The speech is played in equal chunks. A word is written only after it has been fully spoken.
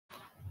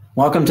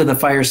Welcome to the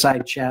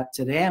Fireside Chat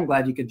today. I'm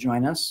glad you could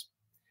join us.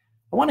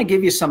 I want to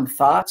give you some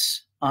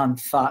thoughts on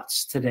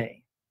thoughts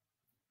today.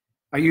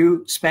 Are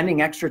you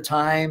spending extra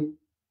time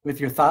with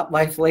your thought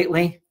life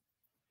lately?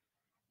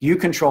 Do you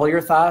control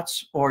your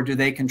thoughts or do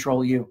they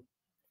control you?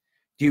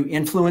 Do you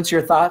influence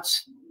your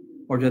thoughts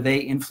or do they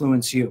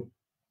influence you?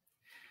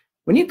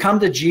 When you come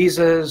to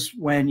Jesus,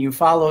 when you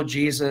follow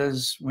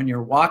Jesus, when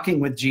you're walking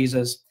with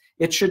Jesus,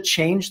 it should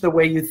change the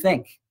way you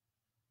think.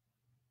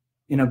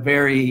 In a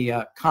very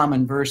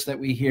common verse that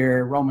we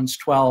hear, Romans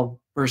 12,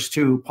 verse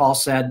 2, Paul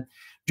said,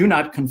 "Do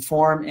not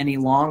conform any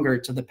longer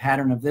to the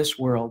pattern of this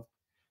world,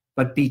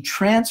 but be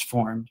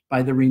transformed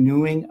by the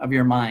renewing of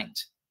your mind."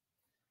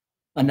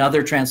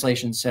 Another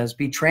translation says,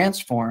 "Be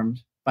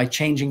transformed by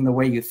changing the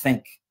way you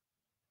think."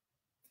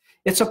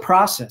 It's a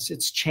process.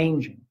 It's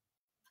changing.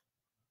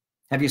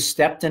 Have you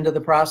stepped into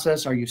the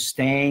process? Are you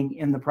staying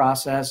in the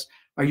process?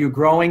 Are you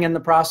growing in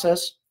the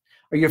process?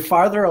 Are you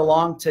farther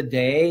along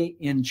today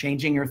in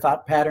changing your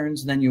thought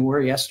patterns than you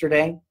were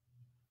yesterday?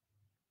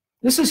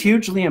 This is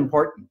hugely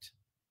important.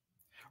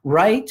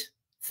 Right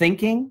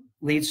thinking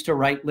leads to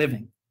right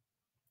living.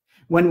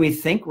 When we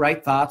think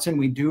right thoughts and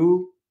we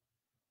do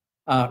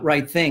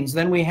right things,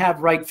 then we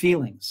have right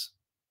feelings.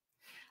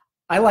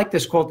 I like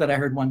this quote that I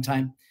heard one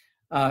time.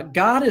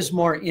 God is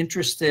more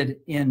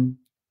interested in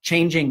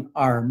changing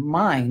our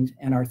mind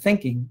and our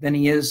thinking than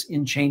he is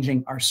in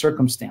changing our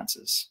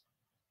circumstances.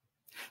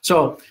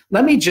 So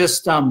let me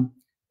just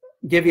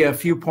give you a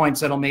few points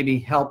that'll maybe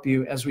help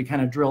you as we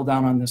kind of drill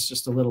down on this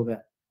just a little bit,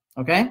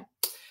 okay?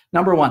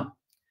 Number one,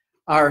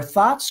 our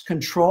thoughts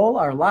control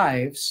our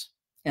lives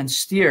and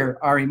steer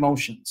our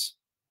emotions.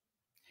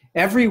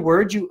 Every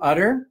word you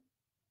utter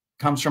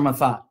comes from a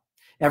thought.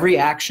 Every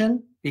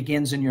action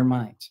begins in your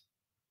mind.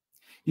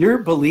 Your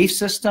belief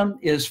system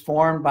is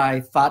formed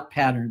by thought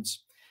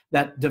patterns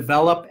that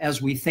develop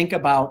as we think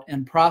about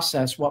and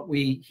process what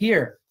we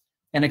hear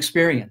and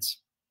experience.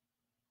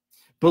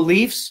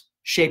 Beliefs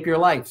shape your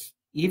life,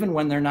 even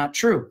when they're not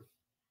true.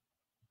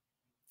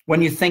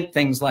 When you think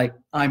things like,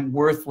 "I'm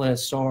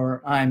worthless,"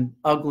 or "I'm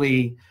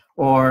ugly,"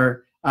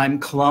 or "I'm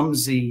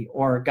clumsy,"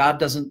 or "God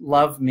doesn't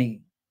love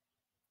me,"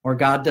 or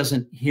 "God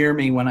doesn't hear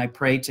me when I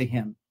pray to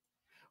him,"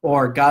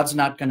 or "God's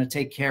not going to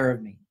take care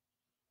of me."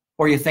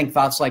 Or you think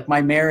thoughts like,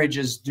 "My marriage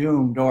is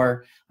doomed,"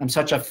 or "I'm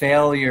such a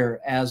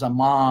failure as a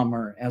mom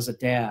or as a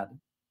dad,"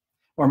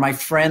 or "My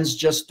friends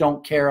just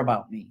don't care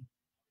about me."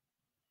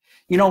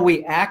 You know,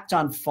 we act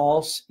on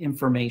false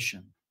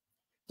information.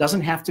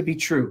 Doesn't have to be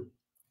true.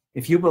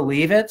 If you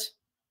believe it,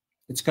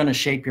 it's going to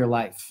shape your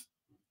life.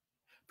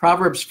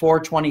 Proverbs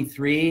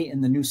 4:23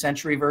 in the New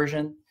Century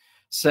Version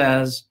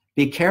says,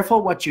 "Be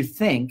careful what you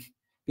think,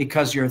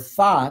 because your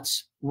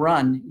thoughts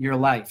run your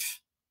life."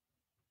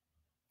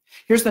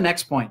 Here's the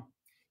next point.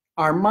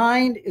 Our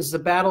mind is the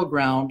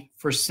battleground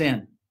for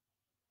sin.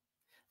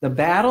 The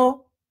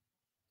battle,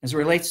 as it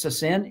relates to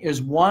sin,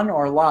 is won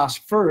or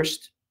lost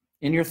first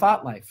in your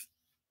thought life.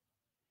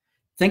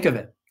 Think of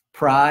it.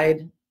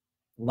 Pride,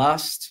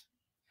 lust,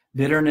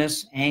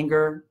 bitterness,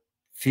 anger,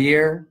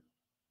 fear,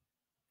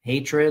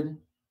 hatred,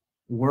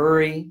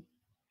 worry,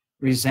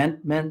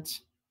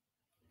 resentment.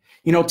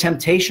 You know,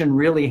 temptation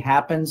really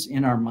happens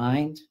in our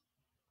mind.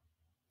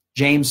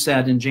 James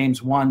said in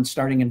James 1,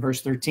 starting in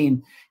verse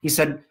 13, he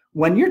said,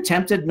 "When you're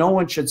tempted, no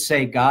one should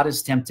say, 'God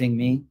is tempting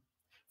me,'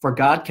 for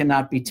God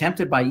cannot be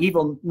tempted by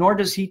evil, nor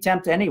does he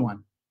tempt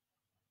anyone.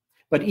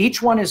 But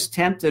each one is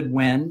tempted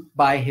when,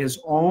 by his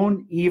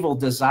own evil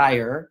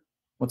desire,"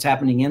 what's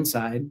happening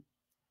inside,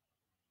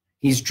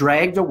 "he's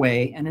dragged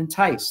away and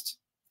enticed.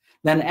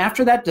 Then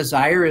after that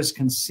desire is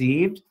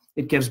conceived,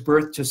 it gives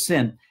birth to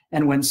sin.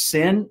 And when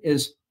sin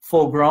is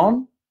full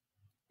grown,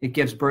 it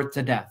gives birth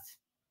to death."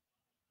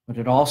 But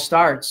it all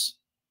starts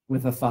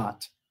with a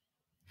thought.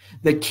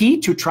 The key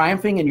to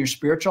triumphing in your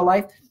spiritual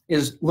life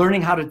is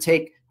learning how to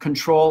take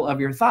control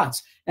of your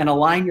thoughts and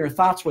align your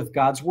thoughts with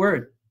God's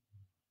word.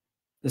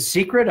 The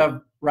secret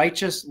of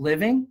righteous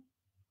living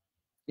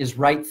is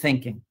right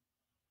thinking.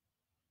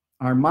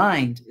 Our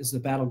mind is the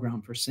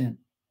battleground for sin.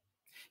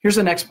 Here's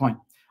the next point.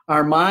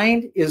 Our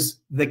mind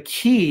is the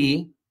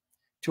key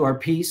to our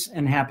peace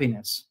and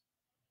happiness.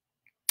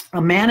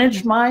 A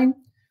managed mind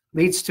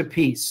leads to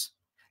peace.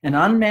 An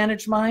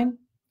unmanaged mind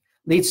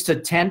leads to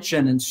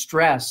tension and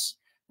stress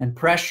and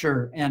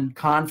pressure and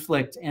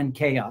conflict and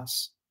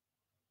chaos.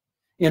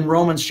 In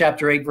Romans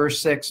chapter 8,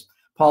 verse 6,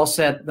 Paul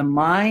said, "The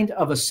mind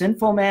of a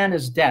sinful man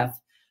is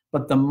death,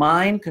 but the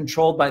mind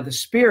controlled by the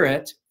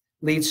Spirit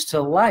leads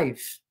to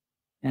life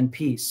and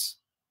peace."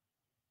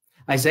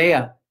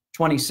 Isaiah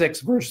 26,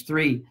 verse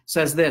 3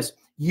 says this,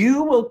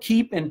 "You will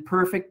keep in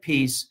perfect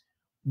peace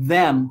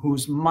them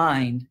whose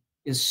mind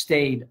is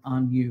stayed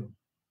on you."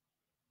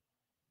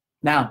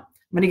 Now,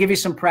 I'm going to give you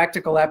some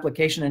practical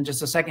application in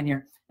just a second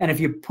here. And if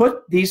you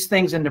put these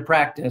things into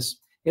practice,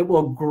 it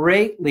will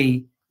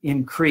greatly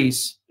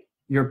increase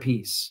your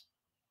peace.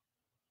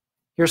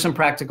 Here's some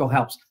practical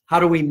helps. How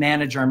do we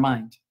manage our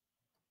mind?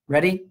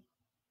 Ready?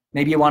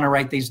 Maybe you want to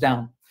write these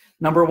down.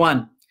 Number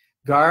one,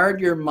 guard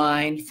your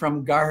mind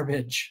from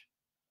garbage.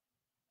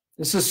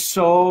 This is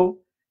so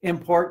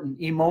important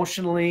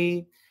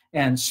emotionally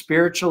and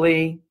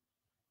spiritually.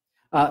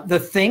 The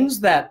things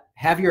that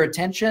have your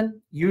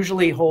attention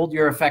usually hold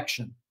your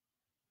affection,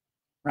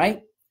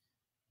 right?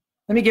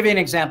 Let me give you an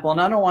example, and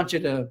I don't want you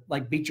to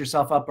like beat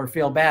yourself up or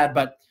feel bad,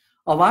 but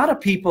a lot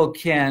of people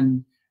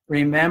can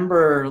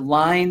remember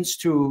lines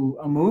to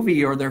a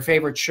movie or their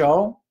favorite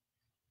show,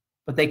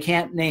 but they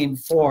can't name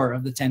 4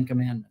 of the 10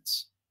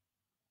 commandments.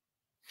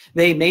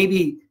 They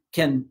maybe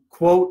can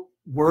quote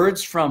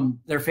words from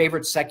their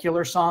favorite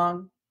secular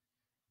song,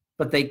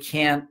 but they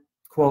can't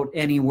quote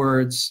any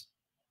words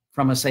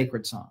from a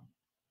sacred song.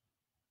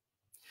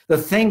 The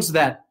things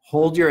that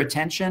hold your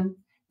attention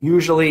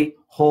usually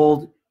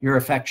hold your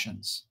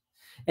affections.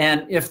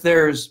 And if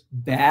there's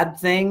bad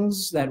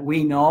things that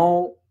we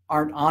know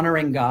aren't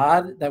honoring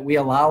God that we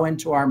allow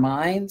into our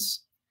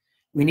minds,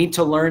 we need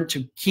to learn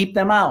to keep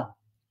them out,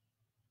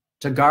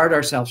 to guard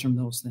ourselves from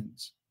those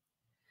things.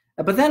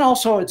 But then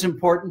also it's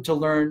important to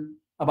learn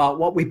about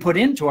what we put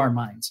into our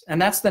minds. And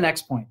that's the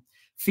next point.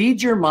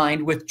 Feed your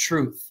mind with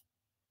truth.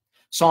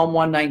 Psalm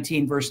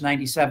 119 verse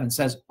 97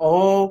 says,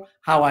 "Oh,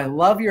 how I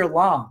love your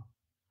law.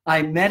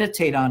 I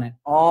meditate on it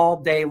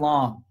all day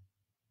long."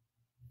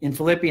 In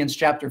Philippians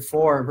chapter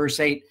 4, verse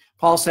 8,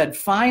 Paul said,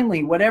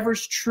 "Finally,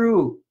 whatever's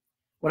true,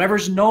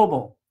 whatever's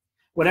noble,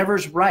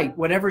 whatever's right,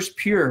 whatever's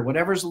pure,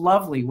 whatever's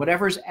lovely,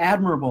 whatever's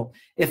admirable,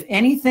 if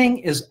anything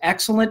is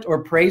excellent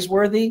or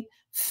praiseworthy,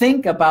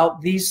 think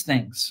about these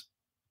things."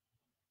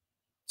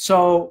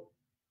 So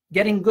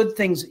getting good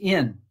things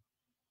in,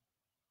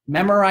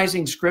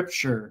 memorizing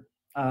scripture,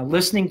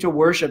 listening to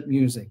worship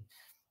music,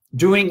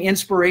 doing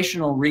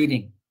inspirational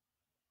reading.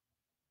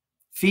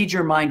 Feed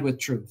your mind with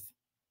truth.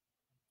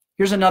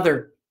 Here's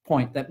another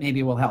point that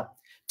maybe will help.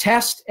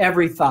 Test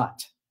every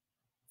thought.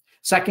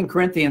 2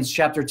 Corinthians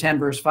chapter 10,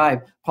 verse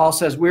 5, Paul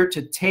says we're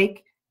to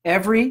take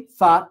every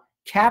thought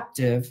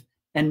captive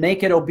and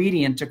make it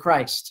obedient to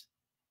Christ.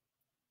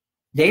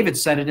 David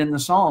said it in the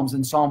Psalms,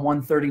 in Psalm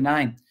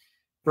 139,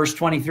 verse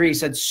 23, he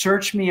said,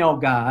 "Search me, O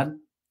God,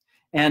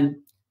 and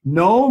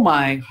know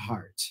my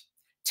heart.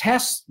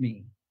 Test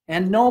me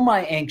and know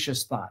my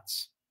anxious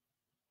thoughts."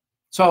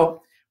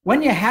 So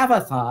when you have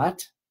a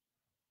thought,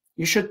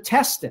 you should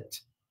test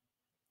it.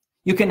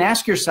 You can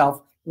ask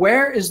yourself,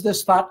 where is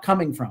this thought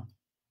coming from?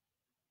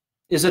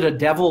 Is it a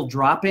devil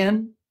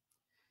drop-in?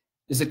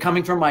 Is it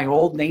coming from my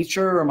old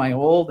nature or my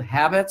old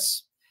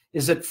habits?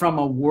 Is it from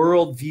a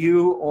world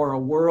view or a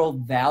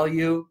world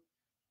value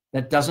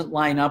that doesn't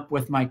line up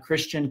with my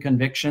Christian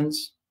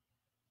convictions?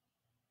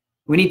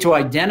 We need to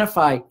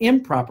identify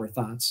improper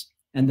thoughts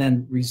and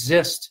then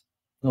resist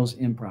those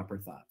improper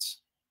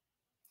thoughts.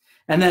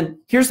 And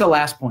then here's the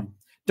last point.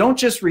 Don't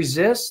just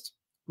resist,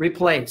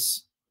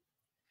 replace.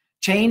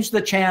 Change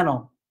the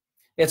channel.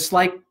 It's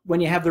like when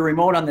you have the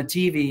remote on the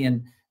TV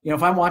and,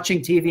 if I'm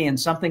watching TV and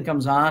something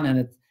comes on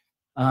and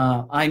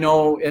I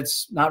know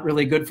it's not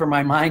really good for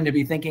my mind to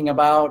be thinking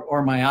about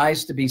or my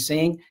eyes to be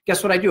seeing,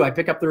 guess what I do? I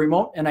pick up the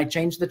remote and I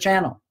change the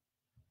channel.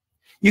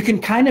 You can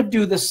kind of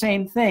do the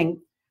same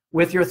thing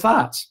with your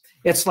thoughts.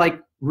 It's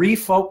like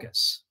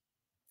refocus.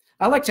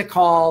 I like to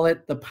call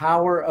it the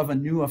power of a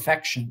new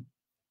affection.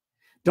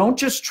 Don't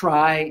just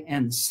try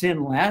and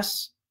sin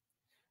less,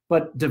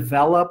 but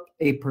develop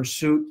a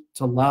pursuit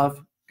to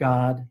love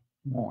God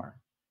more.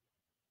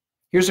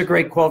 Here's a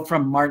great quote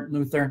from Martin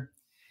Luther.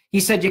 He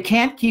said, "You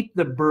can't keep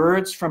the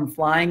birds from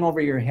flying over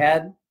your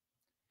head,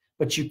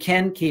 but you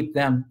can keep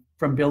them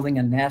from building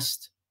a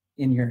nest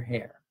in your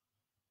hair."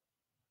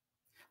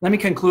 Let me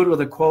conclude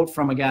with a quote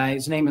from a guy.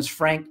 His name is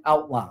Frank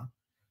Outlaw.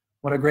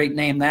 What a great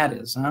name that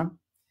is, huh?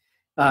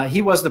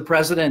 He was the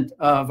president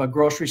of a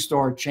grocery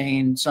store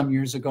chain some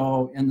years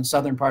ago in the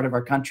southern part of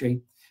our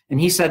country. And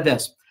he said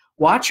this,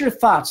 "Watch your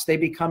thoughts, they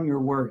become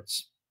your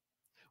words.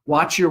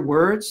 Watch your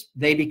words,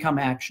 they become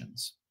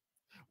actions.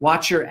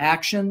 Watch your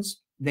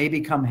actions, they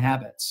become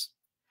habits.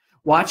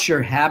 Watch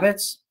your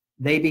habits,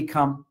 they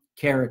become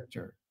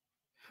character.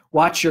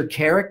 Watch your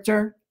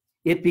character,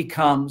 it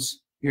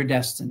becomes your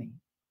destiny."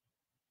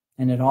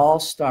 And it all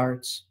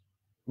starts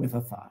with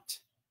a thought.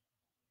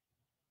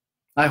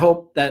 I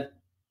hope that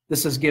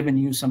this has given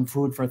you some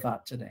food for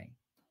thought today.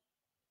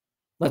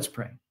 Let's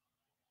pray.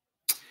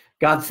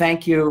 God,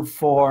 thank you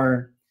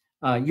for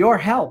your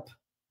help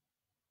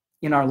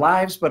in our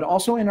lives, but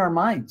also in our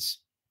minds.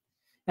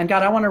 And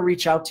God, I want to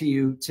reach out to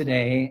you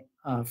today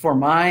for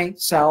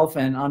myself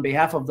and on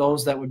behalf of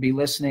those that would be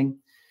listening,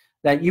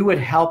 that you would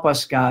help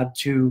us, God,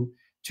 to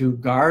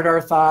guard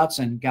our thoughts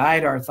and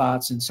guide our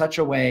thoughts in such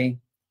a way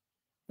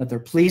that they're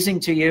pleasing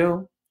to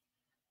you,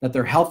 that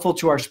they're helpful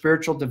to our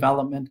spiritual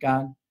development,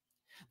 God,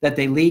 that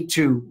they lead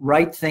to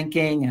right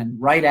thinking and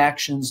right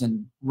actions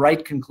and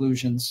right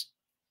conclusions.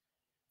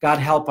 God,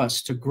 help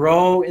us to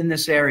grow in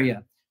this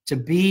area, to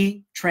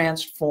be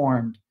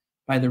transformed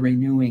by the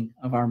renewing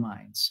of our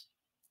minds.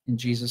 In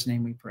Jesus'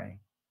 name we pray.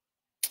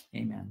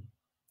 Amen.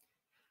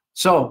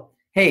 So,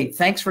 hey,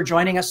 thanks for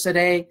joining us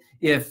today.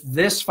 If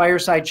this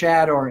Fireside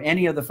Chat or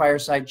any of the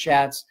Fireside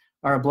Chats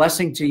are a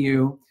blessing to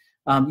you,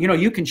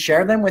 you can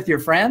share them with your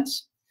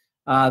friends.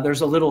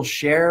 there's a little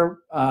share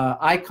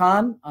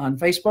icon on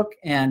Facebook,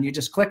 and you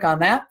just click on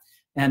that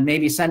and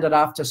maybe send it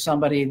off to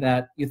somebody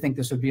that you think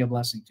this would be a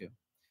blessing to.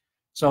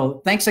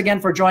 So thanks again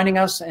for joining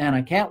us, and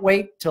I can't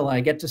wait till I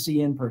get to see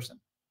you in person.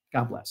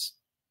 God bless.